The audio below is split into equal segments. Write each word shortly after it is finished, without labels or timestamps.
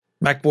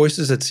Mac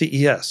Voices at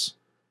CES.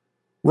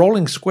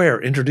 Rolling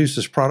Square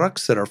introduces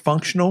products that are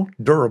functional,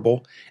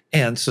 durable,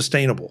 and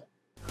sustainable.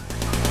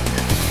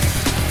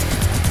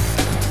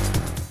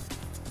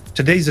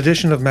 Today's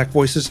edition of Mac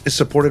Voices is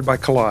supported by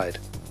Kolide.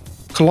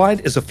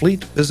 Kolide is a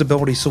fleet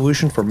visibility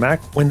solution for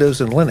Mac, Windows,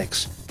 and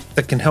Linux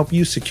that can help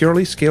you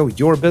securely scale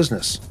your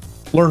business.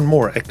 Learn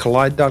more at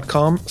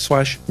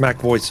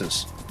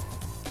kolide.com/MacVoices.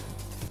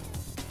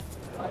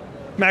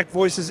 Mac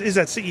Voices is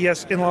at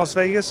CES in Las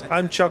Vegas.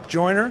 I'm Chuck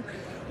Joyner.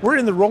 We're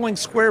in the Rolling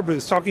Square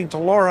booth talking to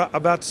Laura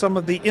about some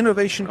of the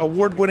Innovation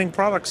Award-winning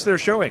products they're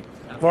showing.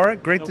 Laura,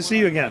 great to see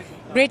you again.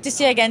 Great to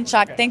see you again,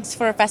 Chuck. Thanks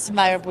for passing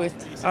by our booth.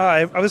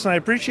 I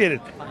appreciate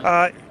it.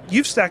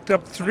 You've stacked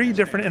up 3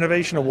 different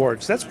innovation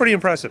awards. That's pretty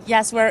impressive.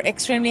 Yes, we're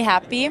extremely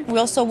happy. We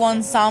also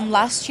won some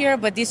last year,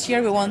 but this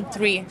year we won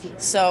 3.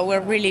 So we're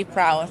really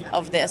proud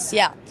of this.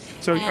 Yeah.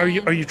 So are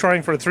you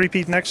trying for a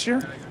 3-peat next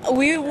year?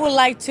 We would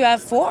like to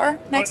have 4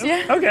 next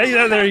year. Okay,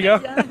 yeah, there you go.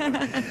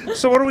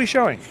 So what are we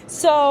showing?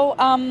 So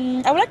I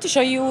would like to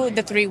show you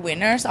the 3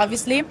 winners,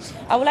 obviously.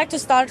 I would like to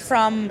start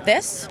from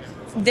this.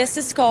 This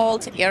is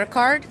called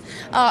AirCard.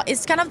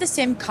 It's kind of the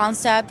same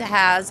concept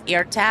as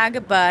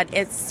AirTag, but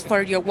it's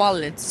for your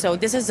wallet. So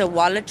this is a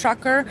wallet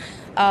tracker.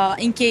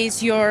 In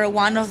case you're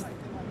one of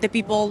the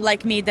people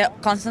like me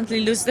that constantly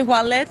lose the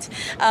wallet,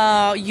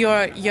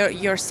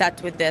 you're set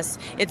with this.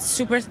 It's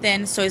super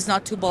thin, so it's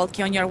not too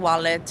bulky on your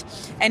wallet,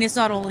 and it's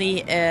not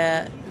only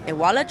a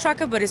wallet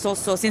tracker, but it's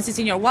also, since it's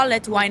in your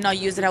wallet, why not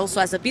use it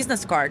also as a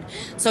business card?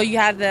 So you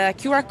have the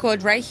QR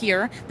code right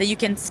here that you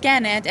can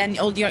scan it and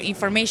all your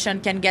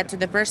information can get to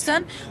the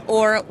person,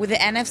 or with the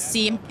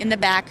NFC in the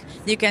back,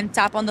 you can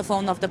tap on the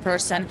phone of the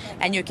person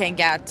and you can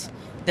get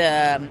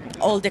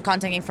all the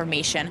contact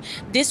information.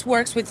 This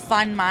works with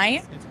Find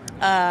My,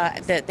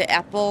 the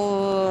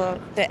Apple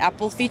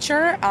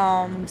feature.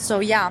 So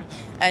yeah,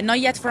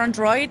 not yet for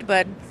Android,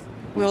 but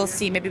we'll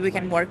see. Maybe we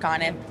can work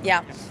on it.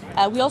 Yeah.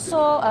 We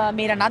also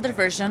made another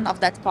version of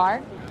that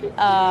card.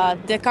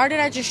 The card that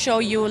I just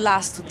showed you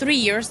lasts 3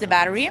 years, the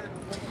battery.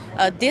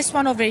 This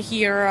one over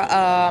here,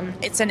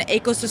 it's an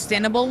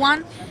eco-sustainable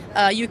one.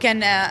 You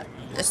can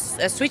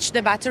switch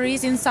the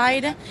batteries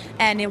inside,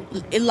 and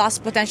it lasts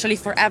potentially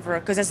forever,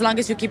 because as long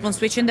as you keep on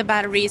switching the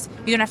batteries,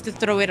 you don't have to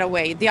throw it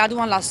away. The other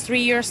one lasts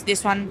 3 years,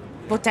 this one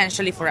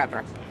potentially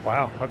forever.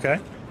 Wow, okay.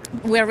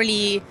 We're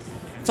really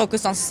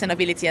focused on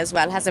sustainability as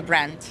well as a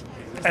brand.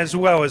 As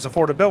well as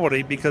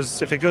affordability,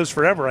 because if it goes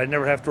forever, I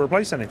never have to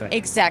replace anything.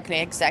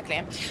 Exactly.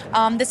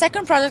 The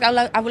second product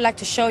I would like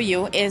to show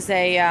you is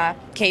a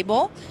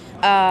cable.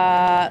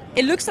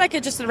 It looks like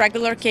just a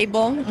regular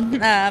cable,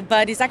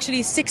 but it's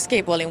actually 6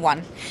 cable in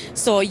one.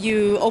 So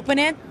you open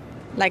it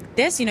like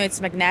this, it's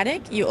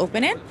magnetic. You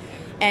open it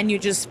and you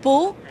just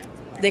pull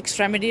the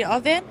extremity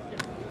of it,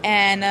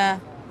 and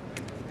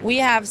we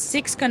have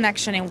 6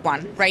 connection in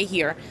one right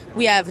here.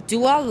 We have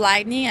dual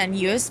Lightning and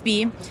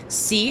USB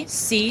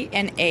C,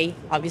 and A,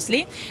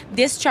 obviously.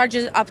 This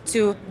charges up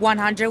to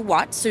 100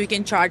 watts, so you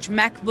can charge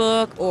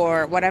MacBook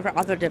or whatever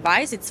other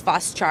device. It's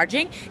fast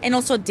charging, and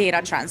also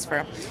data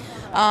transfer.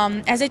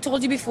 As I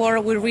told you before,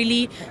 we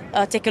really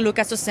take a look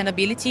at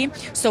sustainability.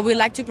 So we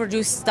like to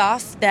produce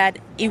stuff that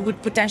it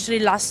would potentially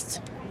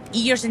last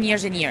years and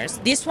years and years.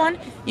 This one,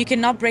 you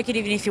cannot break it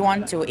even if you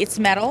want to. It's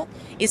metal,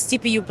 it's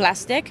TPU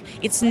plastic,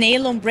 it's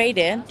nylon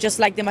braided, just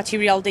like the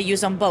material they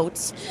use on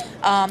boats.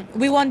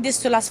 We want this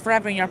to last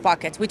forever in your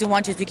pocket. We don't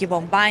want you to keep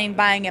on buying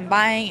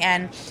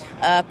and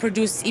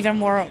produce even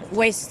more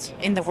waste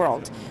in the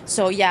world.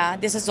 So yeah,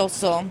 this is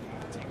also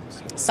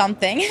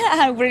something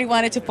I really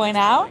wanted to point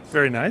out.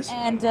 Very nice.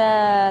 And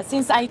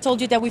since I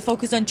told you that we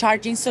focus on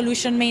charging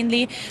solution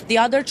mainly, the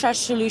other charge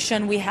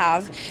solution we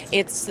have,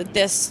 it's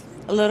this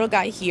little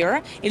guy here.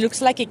 It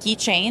looks like a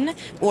keychain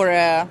or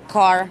a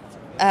car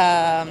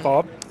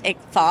fob.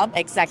 Fob,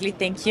 exactly,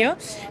 thank you.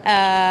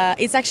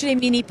 It's actually a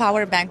mini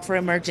power bank for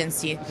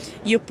emergency.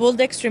 You pull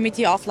the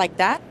extremity off like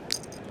that,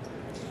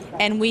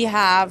 and we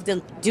have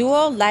the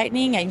dual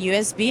Lightning and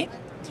USB,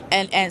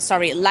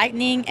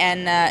 Lightning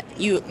and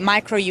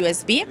micro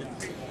USB,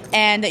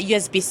 and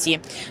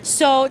USB-C.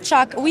 So,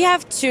 Chuck, we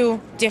have 2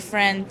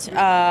 different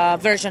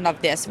versions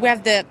of this. We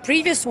have the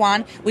previous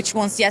one, which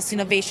won CES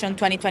Innovation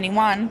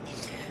 2021,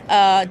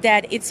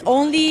 that it's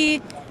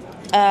only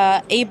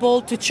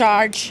able to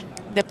charge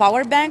the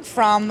power bank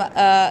from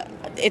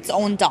its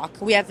own dock.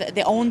 We have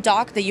the own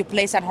dock that you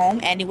place at home,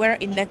 anywhere,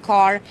 in the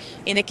car,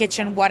 in the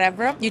kitchen,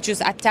 whatever. You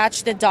just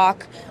attach the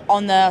dock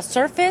on the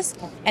surface,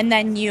 and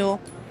then you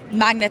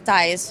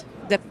magnetize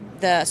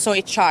so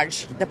it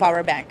charges the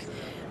power bank.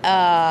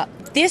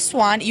 This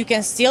one, you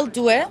can still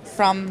do it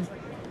from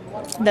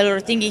the little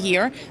thingy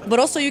here, but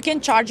also you can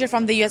charge it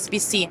from the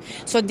USB-C.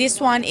 So this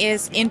one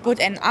is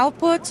input and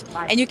output,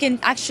 and you can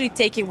actually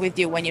take it with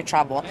you when you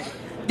travel.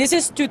 This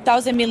is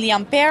 2000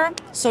 milliampere,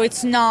 so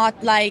it's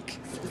not like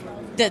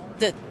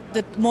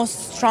the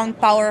most strong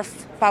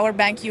power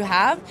bank you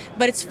have,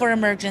 but it's for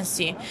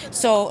emergency.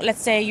 So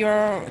let's say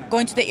you're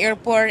going to the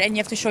airport and you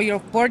have to show your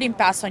boarding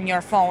pass on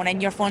your phone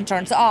and your phone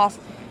turns off,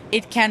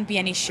 it can be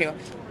an issue.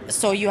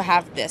 so you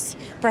have this.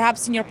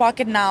 Perhaps in your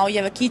pocket now you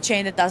have a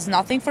keychain that does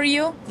nothing for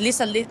you. This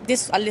at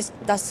least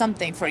does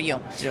something for you.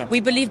 Yeah. We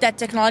believe that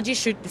technology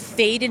should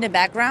fade in the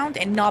background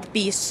and not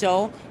be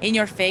so in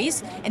your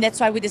face, and that's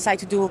why we decide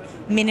to do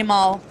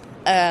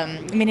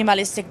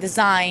minimalistic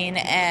design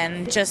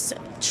and just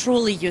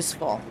truly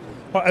useful.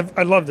 Well,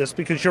 I love this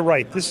because you're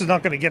right. This is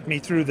not going to get me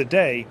through the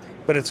day,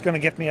 but it's going to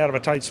get me out of a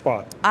tight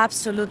spot.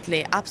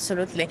 Absolutely,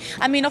 absolutely.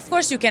 I mean, of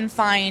course, you can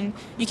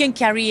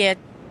carry a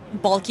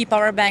bulky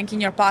power bank in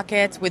your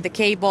pocket with the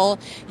cable.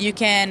 You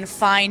can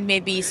find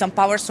maybe some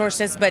power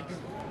sources, but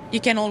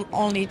you can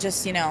only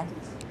just,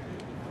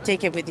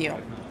 take it with you.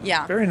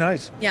 Yeah. Very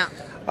nice. Yeah.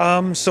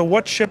 So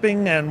what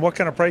shipping and what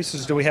kind of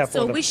prices do we have for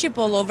So them? we ship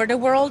all over the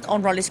world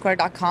on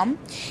rollysquare.com,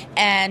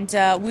 and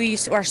we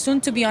are soon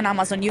to be on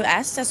Amazon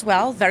US as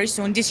well. Very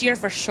soon, this year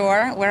for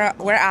sure.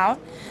 We're out.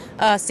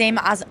 Same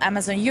as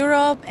Amazon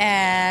Europe,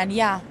 and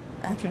yeah.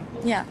 Okay.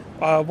 Yeah.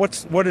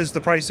 What is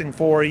the pricing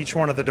for each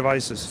one of the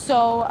devices?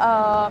 So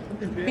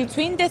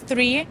between the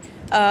three,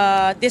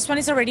 this one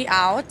is already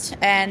out,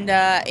 and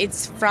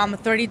it's from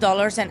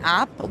 $30 and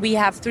up. We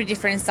have three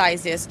different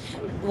sizes: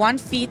 1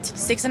 feet,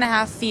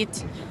 6.5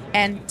 feet,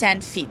 and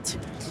 10 feet.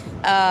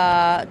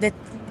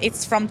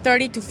 It's from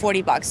 $30 to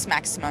 $40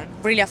 maximum.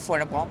 Really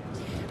affordable.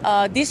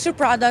 These two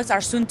products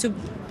are soon to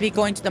be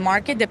going to the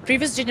market. The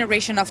previous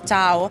generation of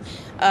Tao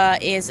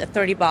is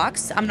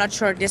 $30. I'm not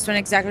sure this one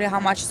exactly how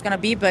much it's gonna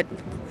be, but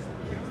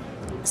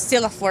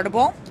still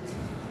affordable.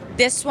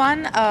 This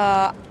one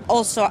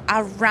also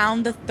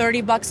around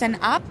 $30 and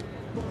up,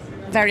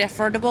 very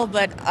affordable,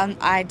 but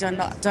I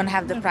don't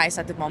have the price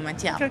at the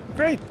moment. Yeah. Okay,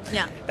 great.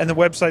 Yeah. And the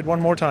website one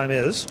more time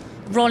is?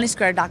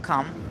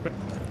 rollysquare.com.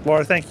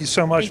 Laura, thank you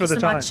so much Thank for you the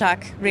so time. much,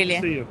 Chuck. Really.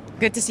 Good to see you.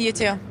 Good to see you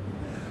too.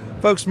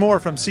 Folks, more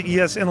from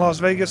CES in Las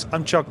Vegas.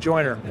 I'm Chuck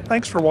Joyner.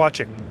 Thanks for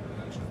watching.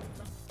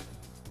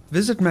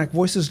 Visit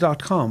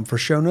MacVoices.com for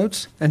show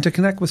notes and to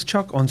connect with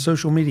Chuck on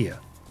social media.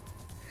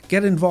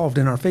 Get involved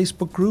in our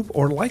Facebook group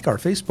or like our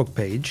Facebook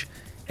page,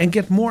 and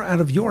get more out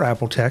of your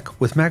Apple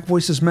tech with Mac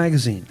Voices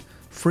Magazine,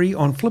 free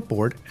on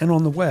Flipboard and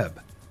on the web.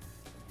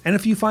 And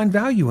if you find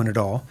value in it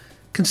all,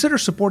 consider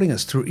supporting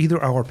us through either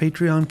our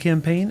Patreon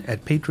campaign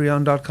at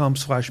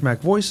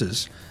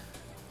patreon.com/MacVoices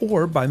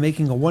or by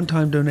making a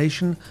one-time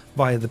donation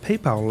via the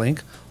PayPal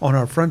link on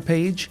our front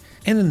page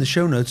and in the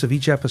show notes of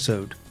each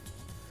episode.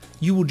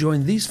 You will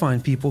join these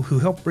fine people who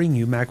help bring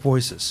you Mac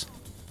Voices.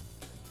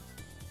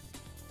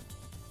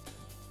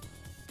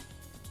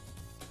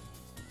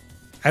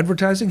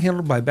 Advertising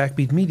handled by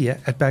Backbeat Media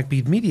at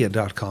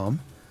backbeatmedia.com.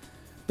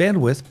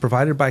 Bandwidth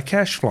provided by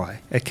CashFly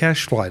at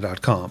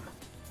cashfly.com.